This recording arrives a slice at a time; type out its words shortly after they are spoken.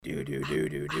Irish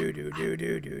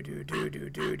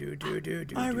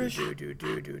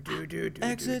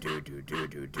exit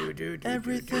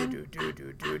everything.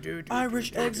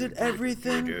 Irish exit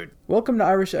everything. Welcome to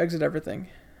Irish Exit Everything.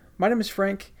 My name is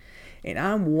Frank, and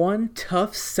I'm one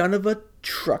tough son of a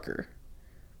trucker.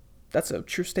 That's a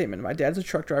true statement. My dad's a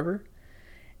truck driver,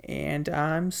 and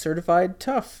I'm certified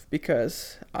tough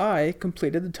because I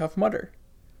completed the Tough Mudder.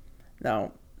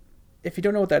 Now, if you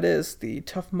don't know what that is, the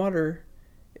Tough Mudder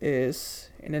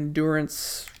is an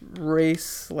endurance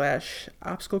race /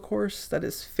 obstacle course that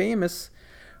is famous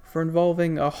for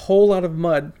involving a whole lot of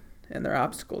mud in their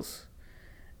obstacles.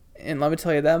 And let me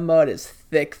tell you, that mud is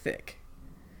thick.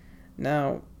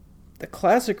 Now, the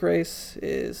classic race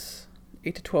is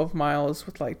 8 to 12 miles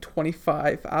with like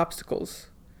 25 obstacles.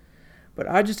 But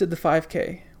I just did the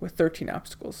 5K with 13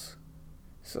 obstacles.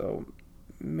 So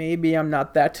maybe I'm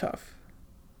not that tough.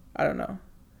 I don't know.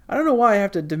 I don't know why I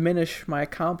have to diminish my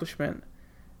accomplishment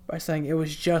by saying it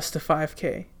was just a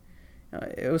 5K.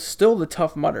 It was still the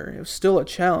Tough Mudder. It was still a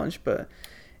challenge, but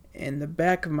in the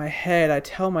back of my head, I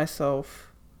tell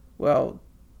myself, well,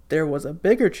 there was a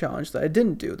bigger challenge that I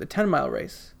didn't do, the 10-mile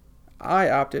race. I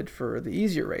opted for the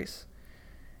easier race.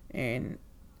 And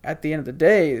at the end of the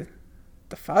day,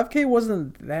 the 5K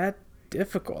wasn't that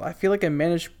difficult. I feel like I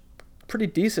managed pretty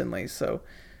decently, so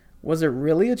was it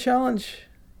really a challenge?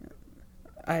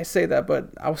 I say that, but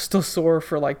I was still sore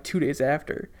for like 2 days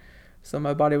after. So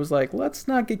my body was like, let's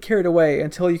not get carried away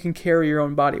until you can carry your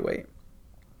own body weight.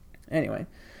 Anyway,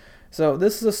 so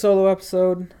this is a solo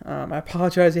episode. I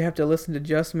apologize you have to listen to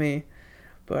just me,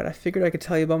 but I figured I could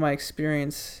tell you about my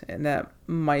experience, and that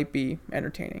might be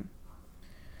entertaining.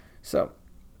 So,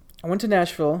 I went to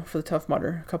Nashville for the Tough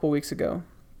Mudder a couple weeks ago,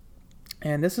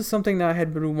 and this is something that I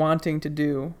had been wanting to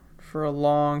do for a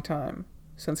long time,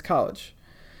 since college.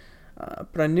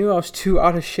 But I knew I was too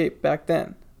out of shape back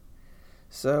then.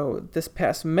 So this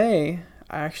past May,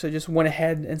 I actually just went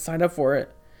ahead and signed up for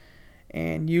it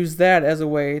and used that as a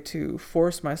way to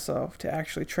force myself to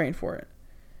actually train for it,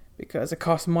 because it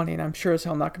costs money and I'm sure as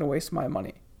hell not going to waste my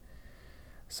money.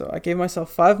 So I gave myself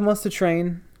 5 months to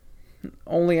train,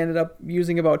 only ended up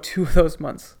using about 2 of those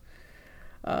months.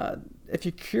 If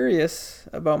you're curious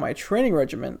about my training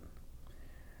regimen,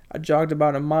 I jogged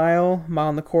about a mile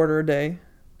and a quarter a day,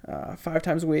 5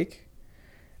 times a week.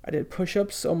 I did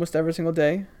push-ups almost every single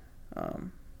day.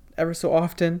 Ever so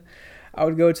often, I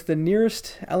would go to the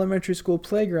nearest elementary school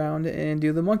playground and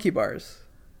do the monkey bars.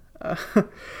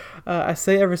 I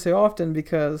say every so often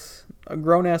because a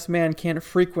grown-ass man can't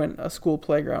frequent a school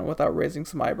playground without raising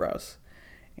some eyebrows.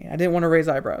 And I didn't want to raise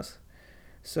eyebrows.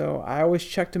 So I always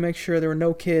checked to make sure there were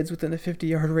no kids within the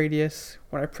 50-yard radius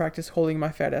when I practiced holding my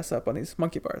fat ass up on these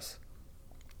monkey bars.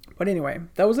 But anyway,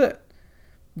 that was it.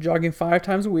 Jogging 5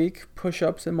 times a week,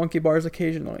 push-ups, and monkey bars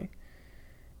occasionally.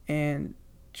 And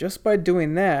just by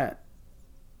doing that,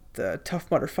 the Tough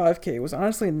Mudder 5K was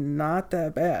honestly not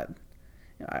that bad.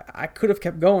 I could have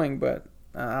kept going, but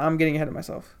I'm getting ahead of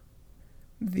myself.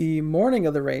 The morning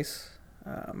of the race,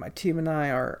 my team and I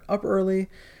are up early.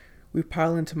 We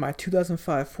pile into my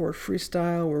 2005 Ford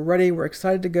Freestyle. We're ready. We're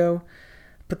excited to go.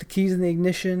 Put the keys in the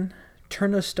ignition,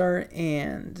 turn to start,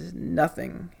 and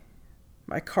nothing.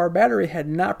 My car battery had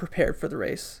not prepared for the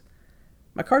race.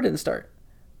 My car didn't start,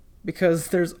 because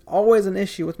there's always an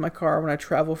issue with my car when I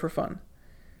travel for fun.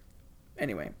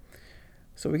 Anyway,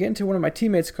 so we get into one of my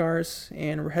teammates' cars,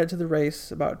 and we're headed to the race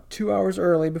about 2 hours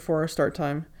early before our start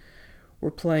time.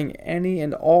 We're playing any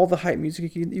and all the hype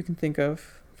music you can think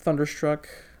of. Thunderstruck,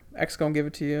 X Gon Give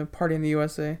It To You, Party in the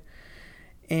USA.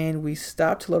 And we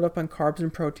stopped to load up on carbs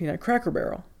and protein at Cracker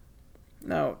Barrel.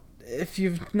 Now, if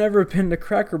you've never been to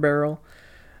Cracker Barrel,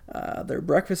 their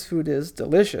breakfast food is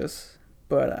delicious,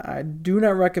 but I do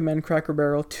not recommend Cracker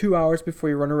Barrel 2 hours before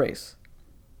you run a race.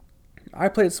 I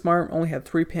played it smart, only had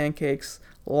 3 pancakes,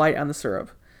 light on the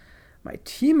syrup. My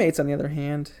teammates, on the other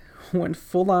hand, went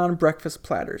full-on breakfast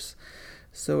platters.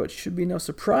 So it should be no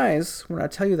surprise when I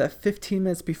tell you that 15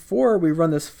 minutes before we run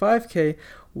this 5K,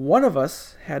 one of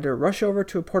us had to rush over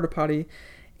to a porta potty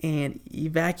and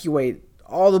evacuate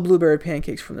all the blueberry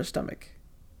pancakes from their stomach.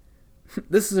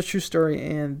 This is a true story,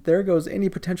 and there goes any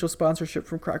potential sponsorship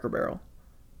from Cracker Barrel.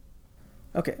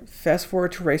 Okay, fast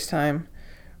forward to race time.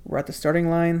 We're at the starting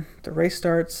line, the race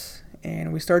starts,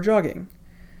 and we start jogging.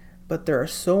 But there are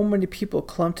so many people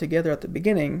clumped together at the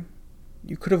beginning,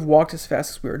 you could have walked as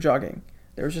fast as we were jogging.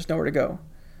 There was just nowhere to go.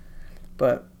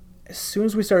 But as soon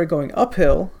as we started going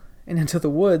uphill and into the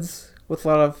woods with a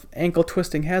lot of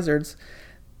ankle-twisting hazards,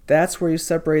 that's where you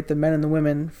separate the men and the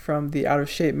women from the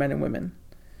out-of-shape men and women.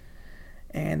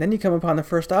 And then you come upon the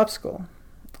first obstacle.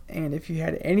 And if you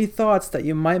had any thoughts that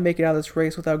you might make it out of this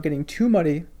race without getting too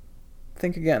muddy,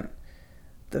 think again.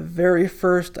 The very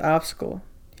first obstacle,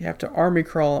 you have to army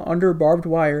crawl under barbed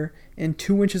wire in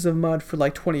 2 inches of mud for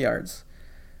like 20 yards.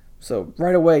 So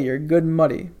right away, you're good and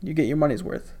muddy. You get your money's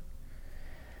worth.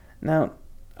 Now,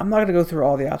 I'm not going to go through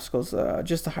all the obstacles,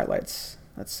 just the highlights.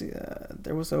 Let's see.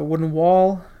 There was a wooden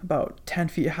wall about 10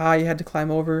 feet high you had to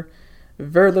climb over.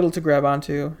 Very little to grab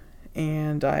onto.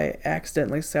 And I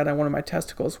accidentally sat on one of my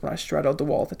testicles when I straddled the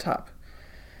wall at the top.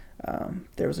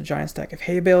 There was a giant stack of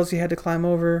hay bales you had to climb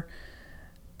over.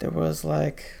 There was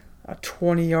like a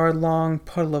 20-yard long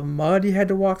puddle of mud you had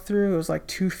to walk through. It was like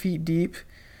 2 feet deep,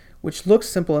 which looked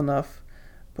simple enough,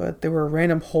 but there were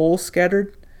random holes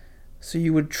scattered, so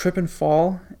you would trip and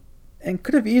fall, and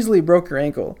could have easily broke your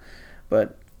ankle.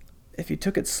 But if you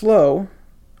took it slow,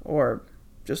 or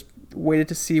just waited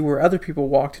to see where other people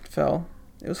walked and fell,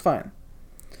 it was fine.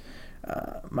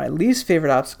 My least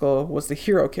favorite obstacle was the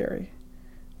hero carry,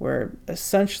 where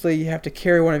essentially you have to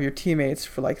carry one of your teammates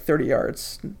for like 30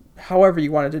 yards, however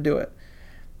you wanted to do it.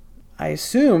 I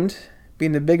assumed,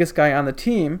 being the biggest guy on the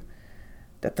team,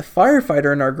 that the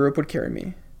firefighter in our group would carry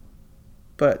me.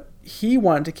 But he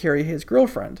wanted to carry his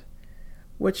girlfriend,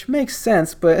 which makes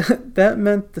sense, but that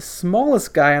meant the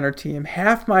smallest guy on our team,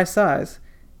 half my size,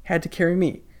 had to carry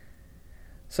me.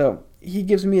 So he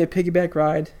gives me a piggyback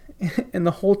ride, and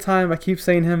the whole time I keep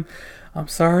saying to him, I'm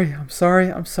sorry.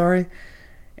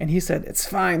 And he said, it's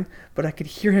fine, but I could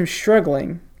hear him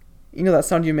struggling. You know that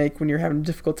sound you make when you're having a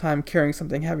difficult time carrying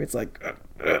something heavy? It's like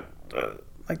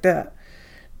that.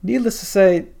 Needless to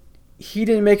say, he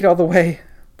didn't make it all the way,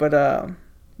 but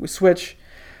we switch.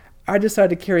 I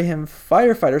decided to carry him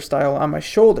firefighter style on my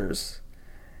shoulders.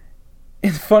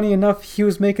 And funny enough, he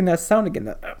was making that sound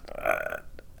again.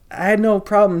 I had no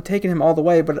problem taking him all the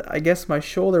way, but I guess my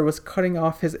shoulder was cutting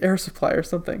off his air supply or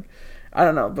something. I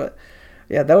don't know, but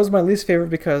yeah, that was my least favorite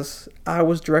because I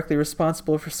was directly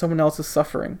responsible for someone else's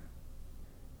suffering.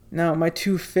 Now, my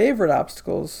two favorite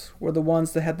obstacles were the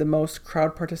ones that had the most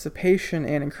crowd participation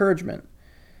and encouragement: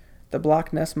 the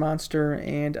Block Ness Monster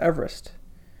and Everest.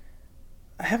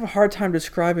 I have a hard time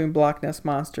describing Block Ness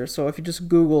Monster, so if you just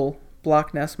Google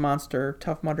Block Ness Monster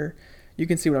Tough Mudder, you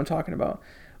can see what I'm talking about.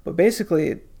 But basically,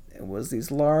 it was these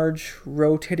large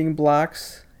rotating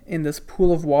blocks in this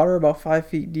pool of water about 5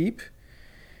 feet deep,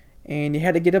 and you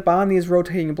had to get up on these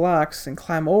rotating blocks and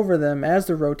climb over them as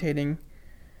they're rotating.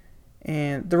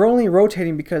 And they're only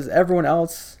rotating because everyone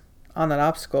else on that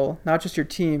obstacle, not just your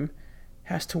team,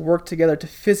 has to work together to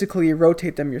physically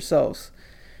rotate them yourselves.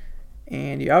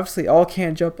 And you obviously all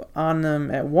can't jump on them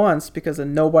at once because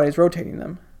then nobody's rotating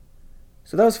them.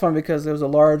 So that was fun because it was a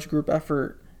large group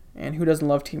effort, and who doesn't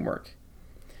love teamwork?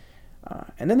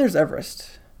 And then there's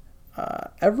Everest.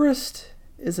 Everest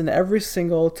is in every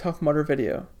single Tough Mudder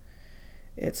video.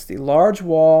 It's the large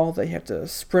wall that you have to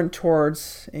sprint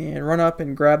towards and run up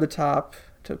and grab the top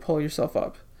to pull yourself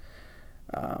up.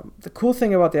 The cool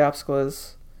thing about the obstacle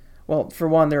is, well, for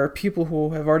one, there are people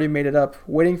who have already made it up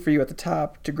waiting for you at the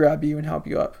top to grab you and help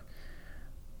you up.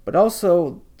 But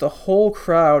also, the whole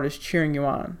crowd is cheering you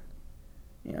on.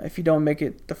 You know, if you don't make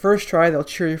it the first try, they'll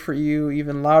cheer for you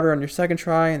even louder on your second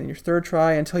try and then your third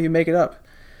try until you make it up.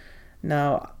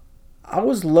 Now, I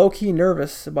was low-key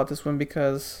nervous about this one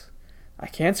because I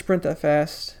can't sprint that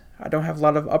fast, I don't have a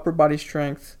lot of upper body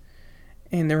strength,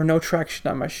 and there were no traction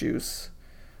on my shoes.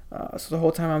 So the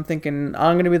whole time I'm thinking,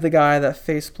 I'm going to be the guy that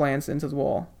face plants into the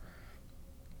wall.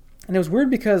 And it was weird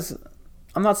because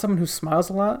I'm not someone who smiles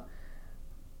a lot,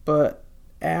 but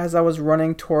as I was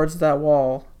running towards that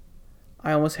wall,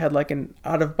 I almost had like an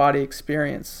out-of-body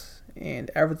experience,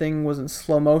 and everything was in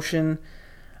slow motion.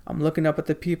 I'm looking up at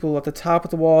the people at the top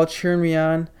of the wall cheering me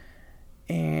on,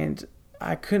 and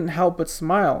I couldn't help but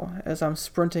smile as I'm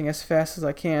sprinting as fast as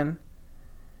I can.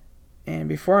 And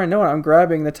before I know it, I'm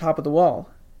grabbing the top of the wall.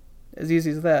 As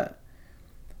easy as that.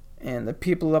 And the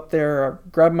people up there are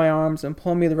grabbing my arms and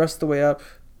pulling me the rest of the way up.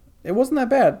 It wasn't that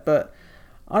bad, but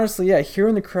honestly, yeah,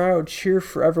 hearing the crowd cheer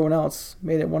for everyone else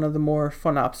made it one of the more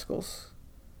fun obstacles.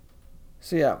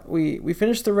 So yeah, we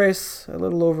finished the race a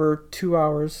little over 2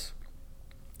 hours.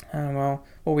 Well,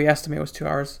 what we estimate was 2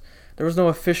 hours. There was no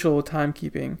official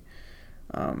timekeeping.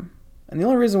 And the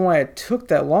only reason why it took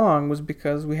that long was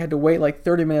because we had to wait like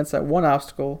 30 minutes at one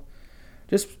obstacle,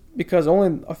 just because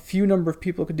only a few number of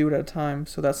people could do it at a time,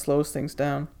 so that slows things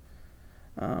down.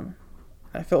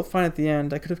 I felt fine at the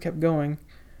end. I could have kept going.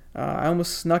 I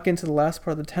almost snuck into the last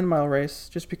part of the 10-mile race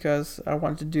just because I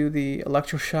wanted to do the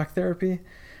electroshock therapy,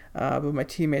 but my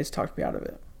teammates talked me out of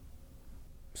it.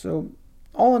 So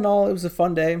all in all, it was a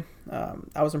fun day.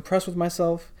 I was impressed with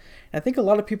myself. And I think a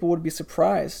lot of people would be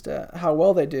surprised how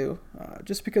well they do,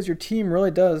 just because your team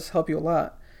really does help you a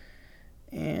lot.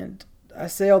 And I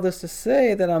say all this to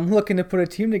say that I'm looking to put a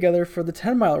team together for the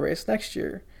 10-mile race next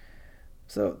year.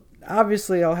 So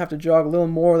obviously I'll have to jog a little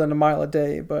more than a mile a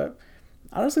day, but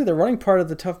honestly the running part of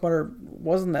the Tough Mudder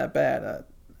wasn't that bad.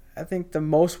 I think the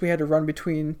most we had to run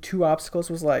between two obstacles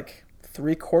was like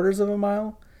 3/4 of a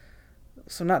mile.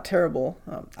 So not terrible.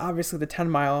 Obviously the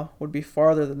 10-mile would be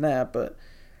farther than that, but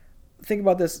think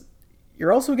about this.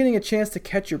 You're also getting a chance to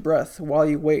catch your breath while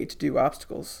you wait to do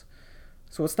obstacles.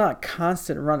 So it's not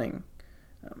constant running.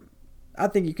 I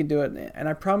think you can do it, and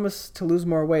I promise to lose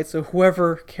more weight so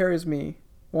whoever carries me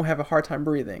won't have a hard time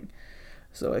breathing.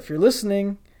 So if you're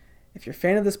listening, if you're a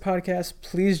fan of this podcast,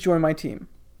 please join my team.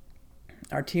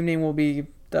 Our team name will be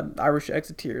the Irish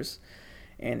Exiteers.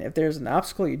 And if there's an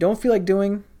obstacle you don't feel like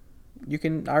doing, you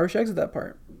can Irish exit that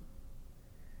part.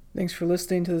 Thanks for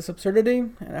listening to this absurdity,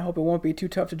 and I hope it won't be too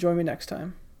tough to join me next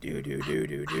time. Irish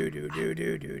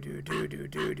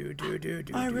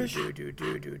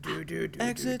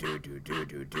exit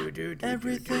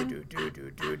everything.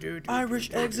 Irish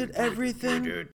exit everything.